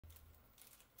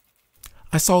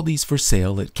I saw these for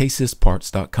sale at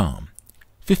ksysparts.com.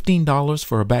 $15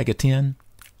 for a bag of 10.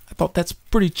 I thought that's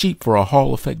pretty cheap for a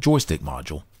Hall Effect joystick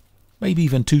module. Maybe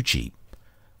even too cheap.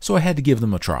 So I had to give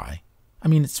them a try. I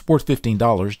mean, it's worth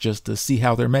 $15 just to see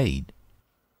how they're made.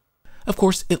 Of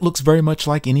course, it looks very much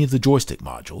like any of the joystick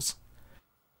modules.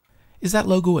 Is that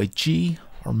logo a G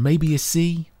or maybe a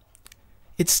C?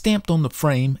 It's stamped on the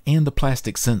frame and the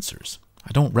plastic sensors.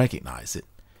 I don't recognize it.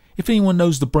 If anyone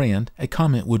knows the brand, a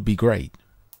comment would be great.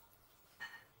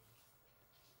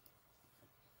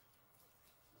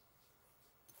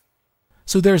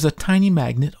 So there's a tiny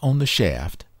magnet on the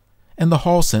shaft, and the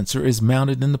Hall sensor is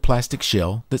mounted in the plastic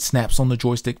shell that snaps on the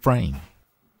joystick frame.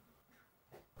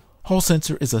 Hall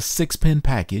sensor is a 6-pin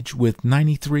package with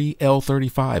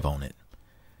 93L35 on it.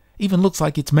 Even looks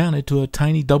like it's mounted to a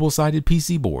tiny double-sided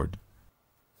PC board.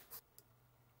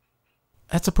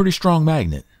 That's a pretty strong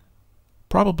magnet.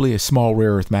 Probably a small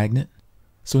rare earth magnet,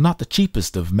 so not the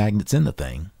cheapest of magnets in the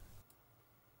thing.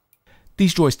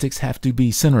 These joysticks have to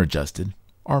be center adjusted,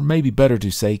 or maybe better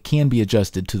to say can be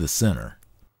adjusted to the center.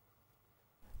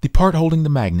 The part holding the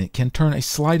magnet can turn a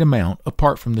slight amount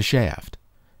apart from the shaft,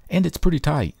 and it's pretty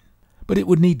tight, but it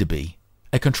would need to be.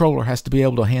 A controller has to be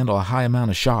able to handle a high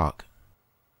amount of shock.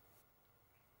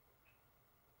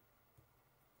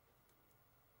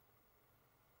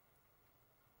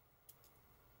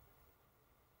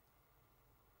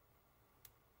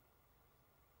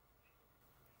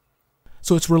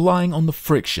 So it's relying on the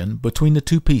friction between the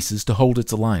two pieces to hold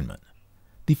its alignment.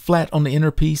 The flat on the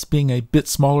inner piece being a bit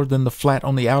smaller than the flat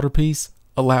on the outer piece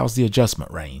allows the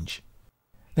adjustment range.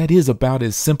 That is about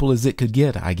as simple as it could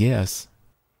get, I guess.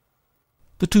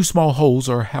 The two small holes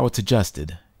are how it's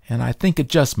adjusted, and I think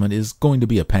adjustment is going to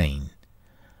be a pain.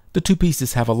 The two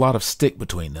pieces have a lot of stick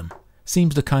between them.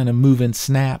 Seems to kind of move in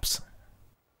snaps.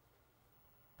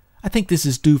 I think this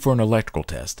is due for an electrical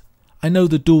test. I know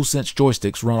the DualSense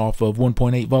joysticks run off of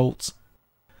 1.8 volts.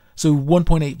 So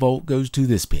 1.8 volt goes to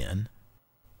this pin.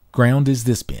 Ground is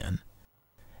this pin.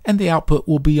 And the output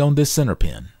will be on this center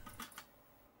pin.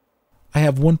 I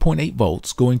have 1.8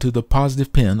 volts going to the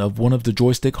positive pin of one of the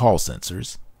joystick Hall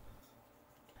sensors.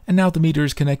 And now the meter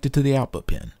is connected to the output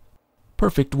pin.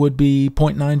 Perfect would be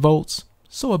 0.9 volts,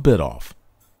 so a bit off.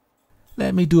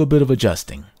 Let me do a bit of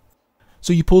adjusting.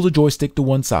 So you pull the joystick to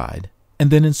one side, and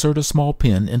then insert a small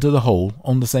pin into the hole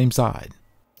on the same side.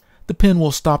 The pin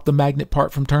will stop the magnet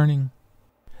part from turning.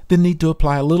 Then need to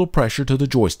apply a little pressure to the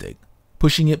joystick,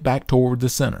 pushing it back toward the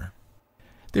center.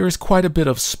 There is quite a bit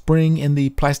of spring in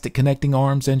the plastic connecting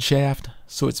arms and shaft,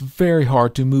 so it's very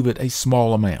hard to move it a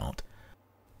small amount.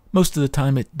 Most of the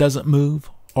time it doesn't move,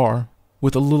 or,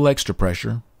 with a little extra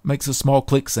pressure, makes a small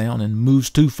click sound and moves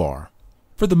too far.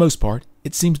 For the most part,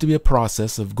 it seems to be a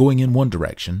process of going in one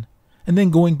direction, and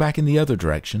then going back in the other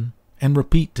direction, and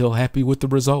repeat till happy with the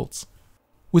results.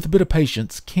 With a bit of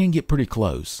patience, can get pretty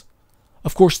close.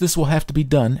 Of course, this will have to be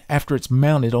done after it's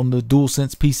mounted on the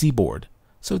DualSense PC board,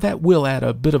 so that will add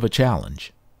a bit of a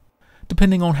challenge.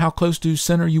 Depending on how close to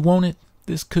center you want it,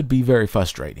 this could be very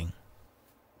frustrating.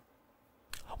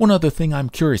 One other thing I'm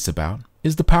curious about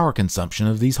is the power consumption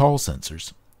of these Hall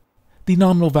sensors. The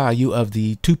nominal value of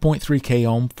the 2.3 k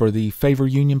ohm for the favor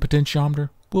union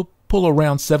potentiometer will pull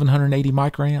around 780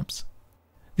 microamps.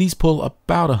 These pull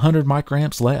about 100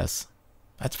 microamps less.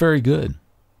 That's very good.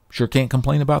 Sure can't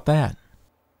complain about that.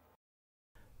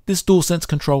 This DualSense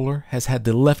controller has had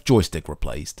the left joystick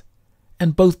replaced,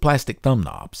 and both plastic thumb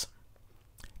knobs.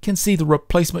 Can see the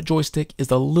replacement joystick is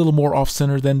a little more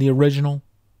off-center than the original,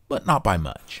 but not by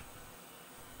much.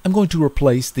 I'm going to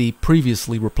replace the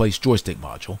previously replaced joystick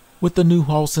module with the new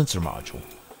Hall sensor module.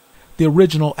 The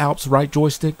original Alps right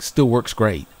joystick still works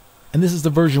great, and this is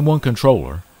the version 1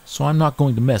 controller, so I'm not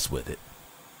going to mess with it.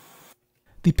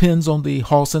 The pins on the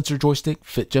Hall sensor joystick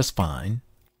fit just fine.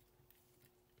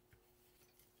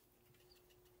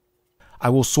 I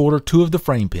will solder 2 of the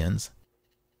frame pins.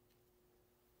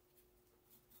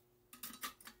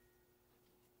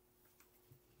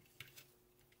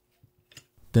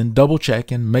 Then double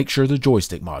check and make sure the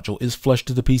joystick module is flush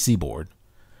to the PC board.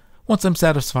 Once I'm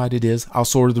satisfied it is, I'll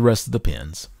solder the rest of the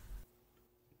pins.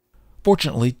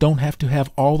 Fortunately, don't have to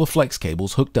have all the flex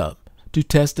cables hooked up to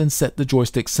test and set the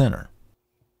joystick center.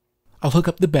 I'll hook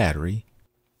up the battery,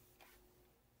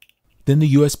 then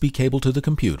the USB cable to the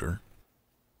computer.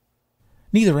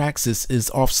 Neither axis is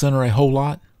off-center a whole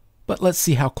lot, but let's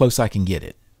see how close I can get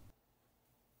it.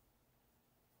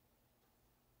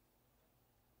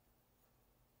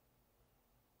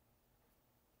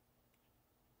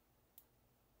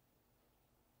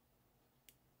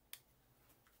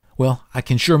 Well, I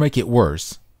can sure make it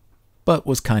worse, but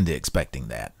was kinda expecting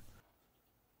that.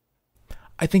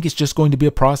 I think it's just going to be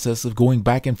a process of going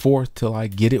back and forth till I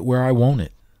get it where I want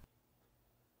it.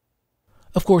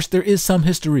 Of course, there is some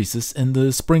hysteresis in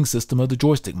the spring system of the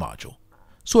joystick module,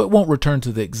 so it won't return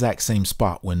to the exact same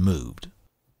spot when moved.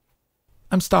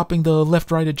 I'm stopping the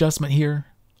left-right adjustment here.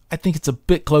 I think it's a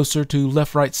bit closer to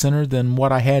left-right-center than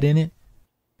what I had in it.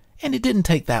 And it didn't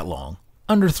take that long,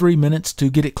 under 3 minutes to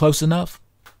get it close enough.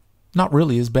 Not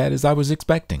really as bad as I was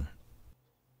expecting.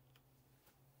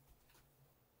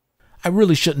 I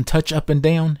really shouldn't touch up and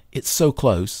down, it's so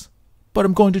close, but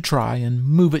I'm going to try and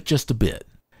move it just a bit.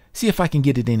 See if I can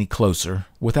get it any closer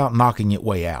without knocking it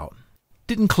way out.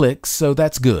 Didn't click, so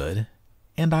that's good,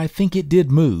 and I think it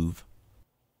did move.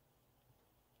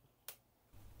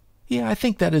 Yeah, I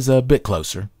think that is a bit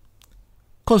closer.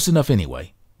 Close enough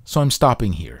anyway, so I'm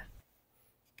stopping here.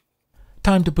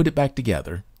 Time to put it back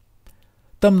together.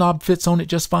 Thumb knob fits on it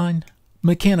just fine.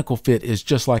 Mechanical fit is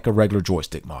just like a regular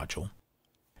joystick module.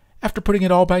 After putting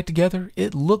it all back together,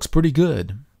 it looks pretty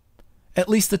good. At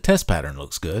least the test pattern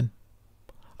looks good.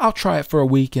 I'll try it for a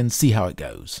week and see how it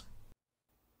goes.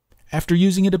 After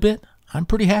using it a bit, I'm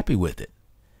pretty happy with it.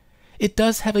 It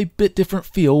does have a bit different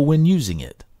feel when using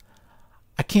it.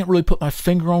 I can't really put my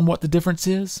finger on what the difference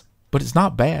is, but it's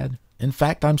not bad. In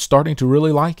fact, I'm starting to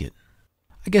really like it.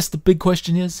 I guess the big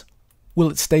question is,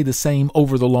 will it stay the same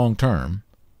over the long term?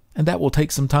 And that will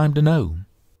take some time to know.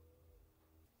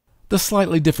 The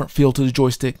slightly different feel to the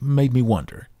joystick made me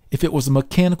wonder if it was a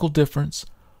mechanical difference,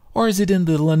 or is it in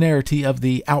the linearity of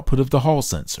the output of the Hall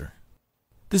sensor?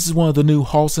 This is one of the new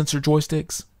Hall sensor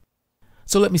joysticks.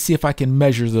 So let me see if I can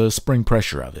measure the spring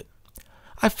pressure of it.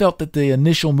 I felt that the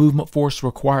initial movement force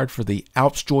required for the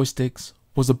Alps joysticks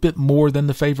was a bit more than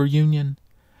the Favor Union,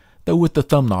 though with the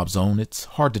thumb knobs on, it's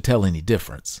hard to tell any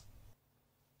difference.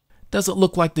 Doesn't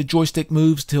look like the joystick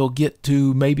moves till get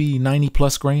to maybe 90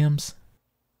 plus grams.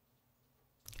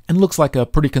 And looks like a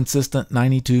pretty consistent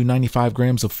 90 to 95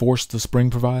 grams of force the spring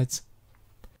provides.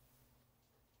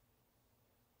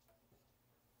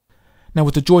 Now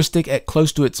with the joystick at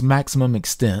close to its maximum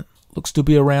extent, looks to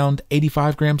be around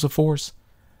 85 grams of force.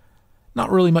 Not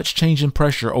really much change in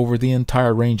pressure over the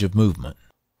entire range of movement.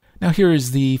 Now here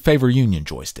is the Favor Union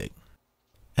joystick,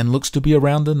 and looks to be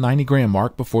around the 90 gram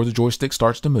mark before the joystick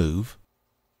starts to move.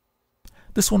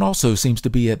 This one also seems to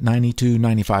be at 90 to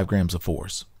 95 grams of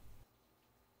force.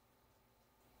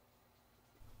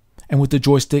 And with the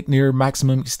joystick near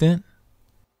maximum extent,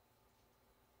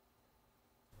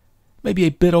 maybe a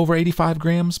bit over 85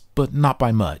 grams, but not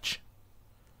by much.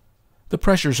 The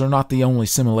pressures are not the only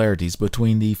similarities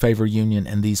between the Favor Union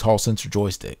and these Hall sensor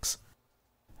joysticks.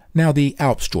 Now the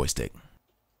Alps joystick.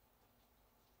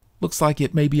 Looks like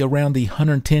it may be around the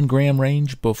 110 gram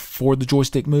range before the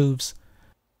joystick moves.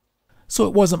 So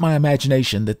it wasn't my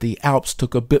imagination that the Alps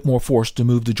took a bit more force to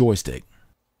move the joystick.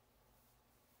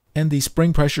 And the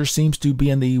spring pressure seems to be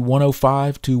in the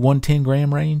 105 to 110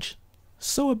 gram range,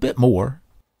 so a bit more.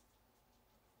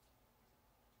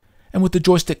 And with the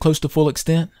joystick close to full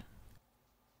extent,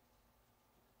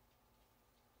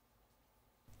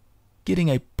 getting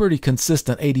a pretty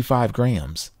consistent 85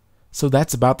 grams, so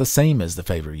that's about the same as the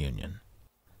Favor Union.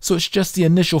 So it's just the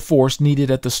initial force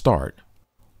needed at the start.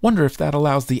 Wonder if that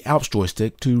allows the Alps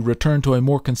joystick to return to a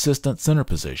more consistent center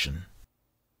position.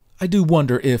 I do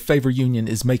wonder if Favor Union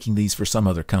is making these for some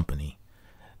other company.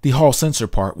 The Hall sensor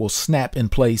part will snap in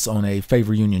place on a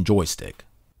Favor Union joystick.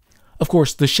 Of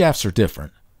course, the shafts are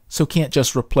different, so can't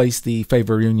just replace the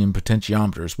Favor Union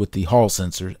potentiometers with the Hall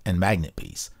sensor and magnet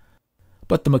piece.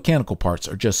 But the mechanical parts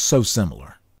are just so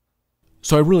similar.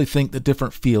 So I really think the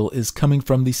different feel is coming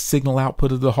from the signal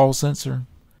output of the Hall sensor.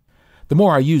 The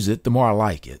more I use it, the more I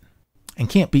like it, and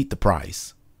can't beat the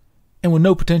price. And with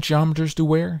no potentiometers to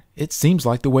wear, it seems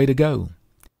like the way to go.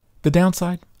 The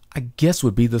downside, I guess,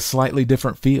 would be the slightly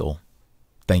different feel.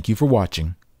 Thank you for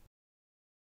watching.